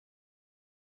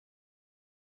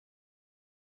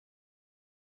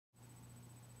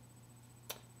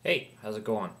Hey, how's it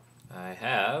going? I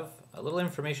have a little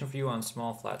information for you on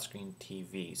small flat screen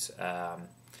TVs.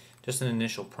 Just an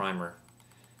initial primer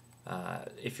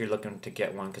if you're looking to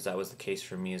get one, because that was the case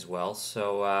for me as well.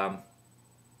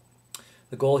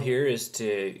 The goal here is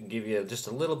to give you just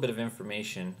a little bit of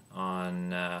information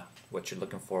on what you're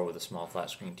looking for with a small flat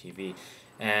screen TV.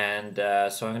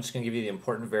 So I'm just going to give you the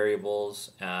important variables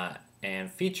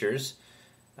and features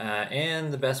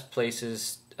and the best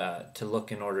places to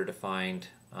look in order to find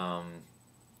one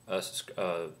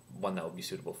that will be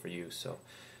suitable for you.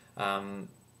 Um,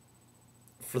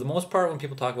 for the most part, when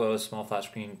people talk about a small flat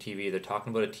screen TV, they're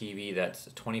talking about a TV that's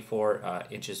 24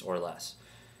 inches or less,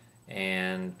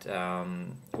 and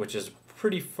which is a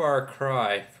pretty far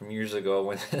cry from years ago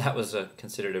when that was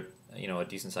considered a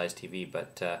decent sized TV.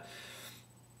 But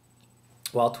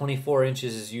while 24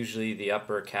 inches is usually the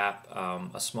upper cap,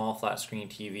 a small flat screen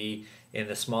TV in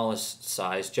the smallest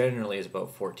size generally is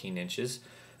about 14 inches,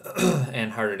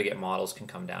 and harder to get models can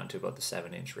come down to about the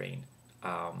 7-inch range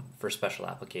for special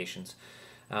applications.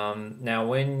 Now,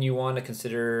 when you want to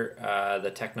consider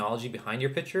the technology behind your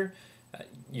picture,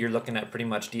 you're looking at pretty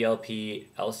much DLP,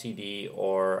 LCD,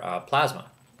 or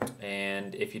plasma.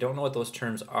 And if you don't know what those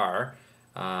terms are,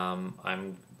 I'm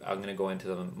going to go into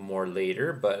them more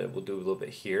later, but we'll do a little bit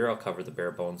here. I'll cover the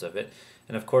bare bones of it.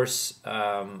 And of course,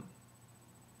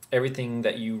 everything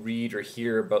that you read or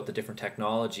hear about the different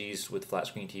technologies with flat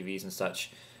screen TVs and such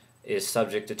is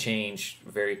subject to change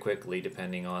very quickly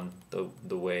depending on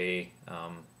the way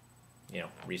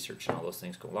research and all those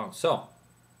things go along. So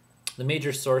the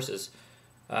major sources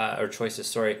or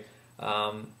choices,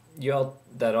 that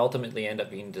ultimately end up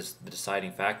being the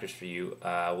deciding factors for you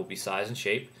will be size and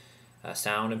shape,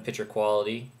 sound and picture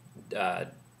quality,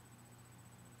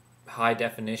 high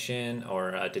definition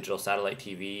or digital satellite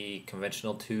TV,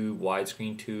 conventional tube,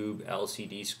 widescreen tube,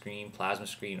 LCD screen, plasma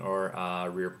screen, or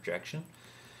rear projection.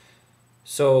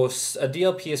 So a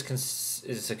DLP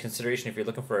is a consideration if you're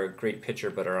looking for a great picture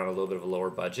but are on a little bit of a lower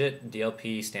budget.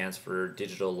 DLP stands for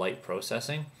digital light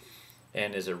processing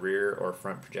and is a rear or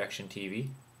front projection TV.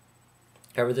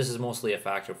 However, this is mostly a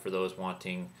factor for those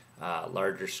wanting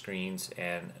larger screens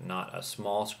and not a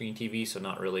small screen TV, so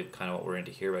not really kind of what we're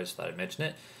into here, but I just thought I'd mention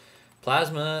it.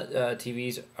 Plasma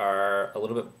TVs are a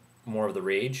little bit more of the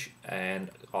rage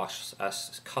and cost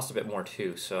a bit more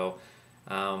too. So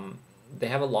they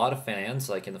have a lot of fans,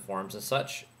 like in the forums and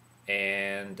such,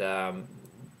 and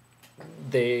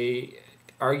they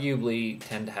arguably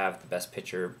tend to have the best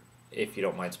picture if you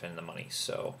don't mind spending the money.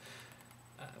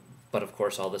 But of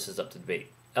course, all this is up to debate.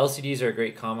 LCDs are a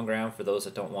great common ground for those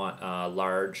that don't want a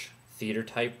large theater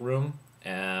type room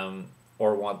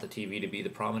or want the TV to be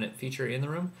the prominent feature in the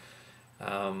room.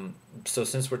 So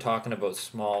since we're talking about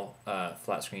small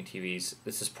flat screen TVs,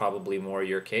 this is probably more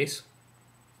your case.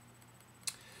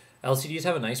 LCDs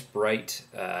have a nice bright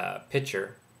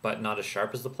picture, but not as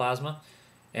sharp as the plasma,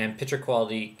 and picture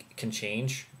quality can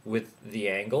change with the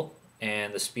angle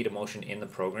and the speed of motion in the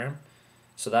program,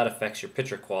 so that affects your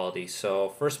picture quality. So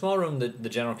for a small room, the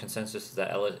general consensus is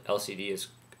that LCD is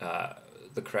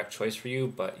the correct choice for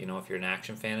you, but if you're an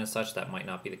action fan and such, that might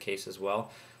not be the case as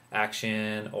well.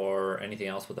 Action or anything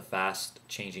else with a fast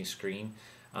changing screen,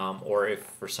 or if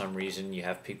for some reason you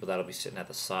have people that'll be sitting at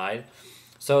the side.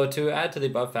 So to add to the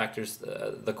above factors,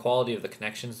 the quality of the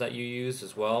connections that you use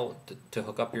as well to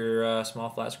hook up your small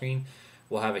flat screen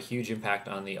will have a huge impact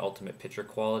on the ultimate picture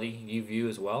quality you view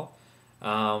as well.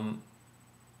 I'll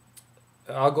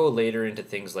go later into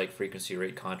things like frequency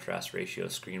rate, contrast ratio,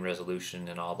 screen resolution,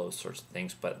 and all those sorts of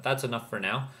things, but that's enough for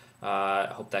now. I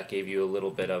hope that gave you a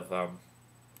little bit of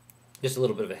just a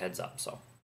little bit of a heads up. So.